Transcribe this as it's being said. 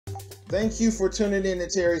Thank you for tuning in to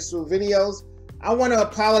Terry Swoope videos. I want to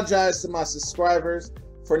apologize to my subscribers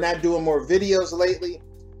for not doing more videos lately.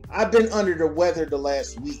 I've been under the weather the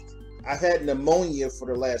last week. I've had pneumonia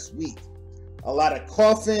for the last week. A lot of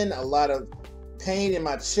coughing, a lot of pain in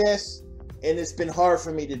my chest, and it's been hard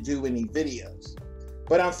for me to do any videos.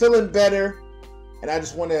 But I'm feeling better, and I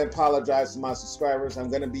just want to apologize to my subscribers. I'm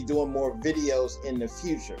going to be doing more videos in the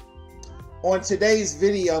future. On today's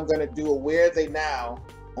video, I'm going to do a Where Are They Now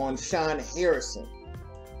on Shawn Harrison.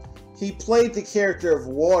 He played the character of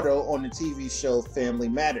Waldo on the TV show Family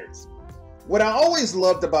Matters. What I always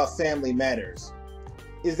loved about Family Matters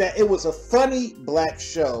is that it was a funny black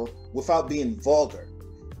show without being vulgar.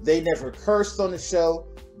 They never cursed on the show.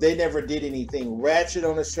 They never did anything ratchet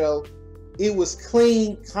on the show. It was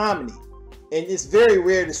clean comedy. And it's very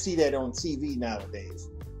rare to see that on TV nowadays.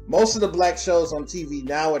 Most of the black shows on TV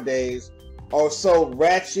nowadays are so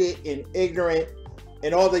ratchet and ignorant,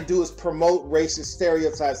 and all they do is promote racist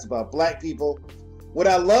stereotypes about black people. What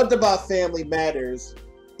I loved about Family Matters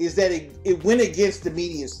is that it went against the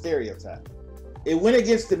media stereotype. It went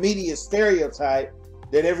against the media stereotype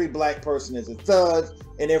that every black person is a thug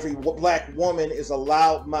and every black woman is a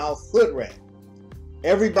loudmouth hood rat.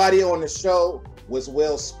 Everybody on the show was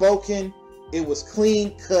well spoken. It was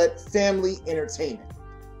clean cut family entertainment.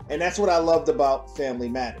 And that's what I loved about Family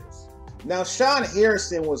Matters. Now, Shawn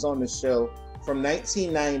Harrison was on the show from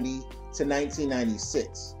 1990 to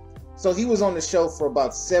 1996. So he was on the show for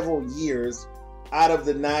about several years out of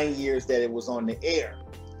the 9 years that it was on the air.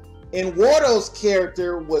 And Waldo's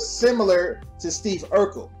character was similar to Steve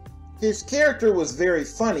Urkel. His character was very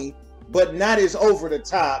funny, but not as over the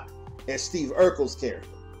top as Steve Urkel's character.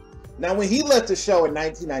 Now, when he left the show in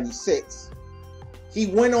 1996, he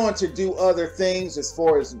went on to do other things as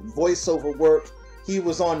far as voiceover work. He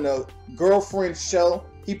was on the Girlfriend's show.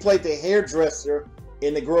 He played the hairdresser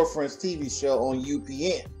in the Girlfriend's TV show on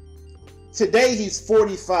UPN. Today, he's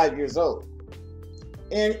 45 years old.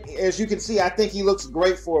 And as you can see, I think he looks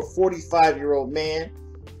great for a 45-year-old man.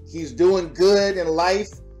 He's doing good in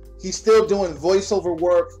life. He's still doing voiceover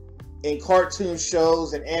work in cartoon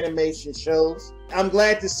shows and animation shows. I'm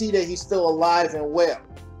glad to see that he's still alive and well.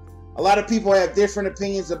 A lot of people have different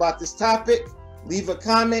opinions about this topic. Leave a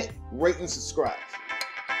comment, rate, and subscribe.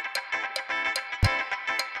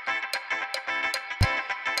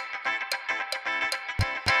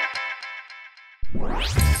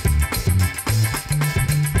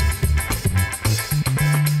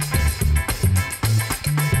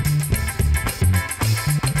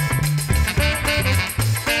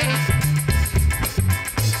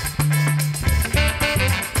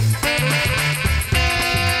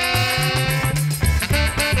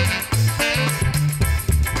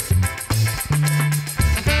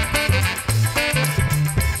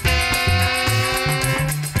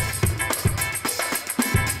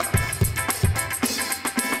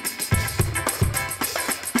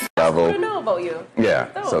 I don't know about you. Yeah,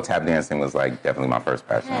 so tap dancing was like definitely my first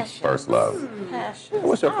passion. First love. Passion.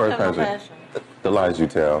 What's your first passion? Passion. The lies you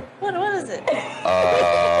tell. What is it?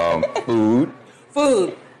 Food.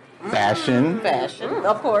 Food. Fashion. Fashion,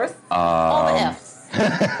 of course. All the F's.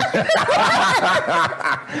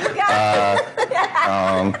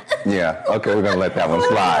 Yeah. Okay, we're gonna let that one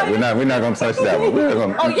slide. We're not gonna touch that one.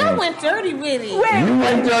 Y'all went dirty with it. You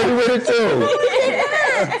went dirty with it too.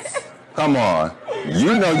 Yes. Come on.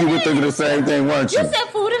 You know you were thinking the same thing, weren't you? You said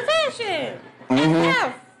food and fashion. Mm-hmm. And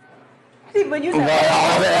F. See, but you said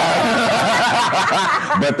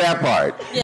But that part. Yeah.